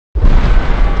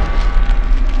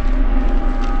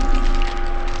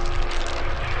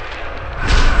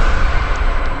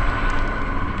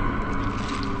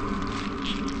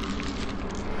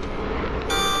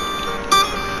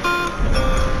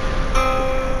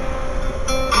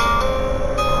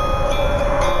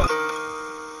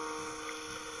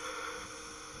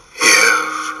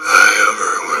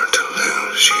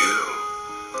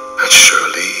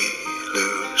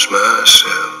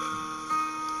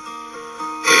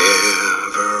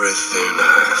everything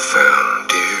I found,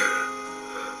 dear,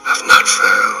 I've not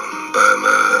found by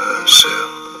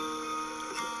myself.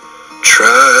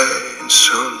 Try, and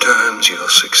sometimes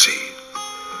you'll succeed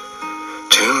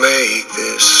to make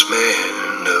this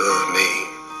man of me.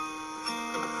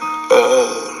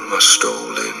 All my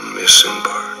stolen, missing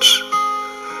parts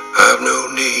I've no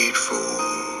need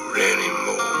for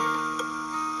anymore.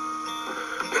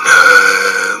 And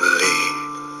I believe,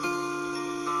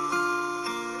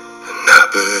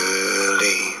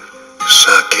 'cause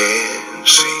I can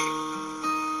see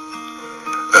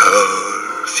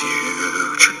our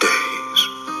future days,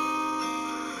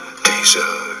 days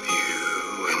of you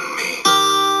and me.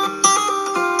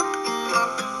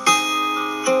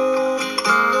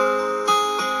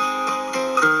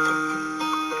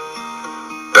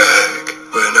 Back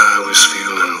when I was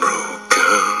feeling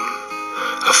broken,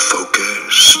 I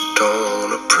focused on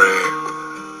a prayer.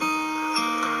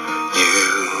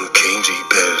 You came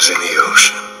deep as in the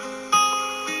ocean.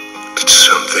 There's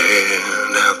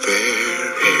something out there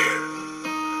here.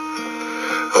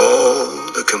 All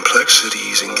the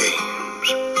complexities and games,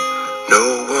 no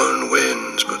one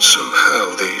wins, but somehow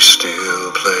they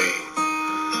still play.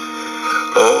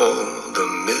 All the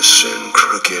missing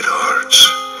crooked hearts,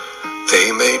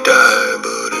 they may die,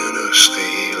 but in us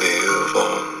they live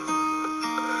on.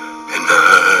 And I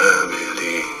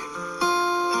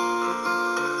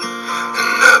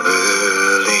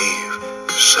believe,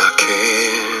 'cause I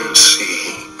can see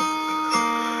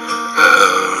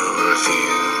our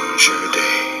future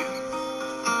days,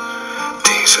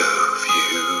 days of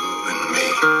you and me.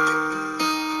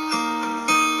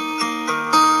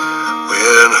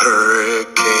 When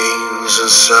hurricanes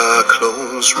and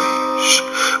cyclones reach,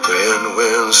 when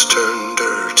winds turn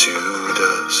dirt to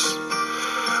dust,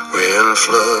 when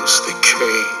floods they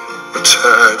came, when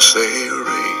tides they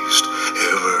raised,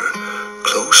 ever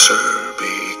closer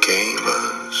became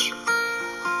us.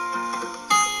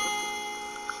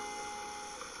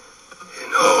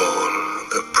 And all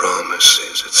the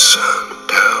promises at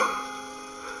sundown,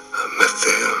 I met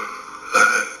them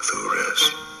like the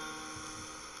rest.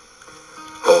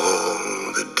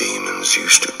 All the demons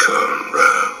used to come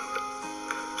round,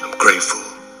 I'm grateful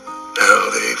now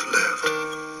they've left.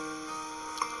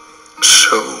 I'm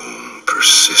so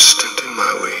persistent in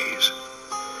my ways.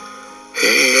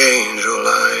 Hey angel,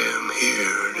 I am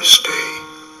here to stay.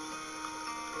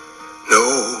 No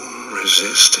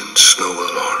resistance, no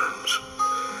alarms.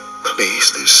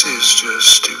 Please, this is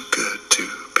just too good to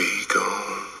be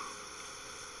gone.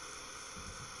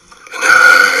 And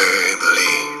I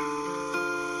believe,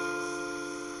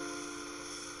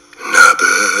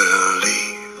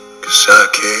 'cause I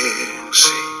can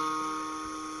see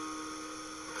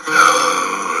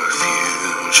our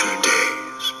future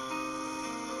days,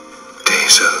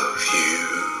 days of you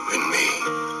and me,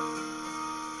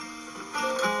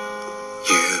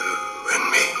 you and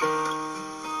me.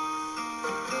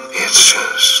 It's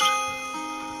just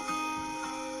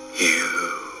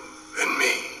you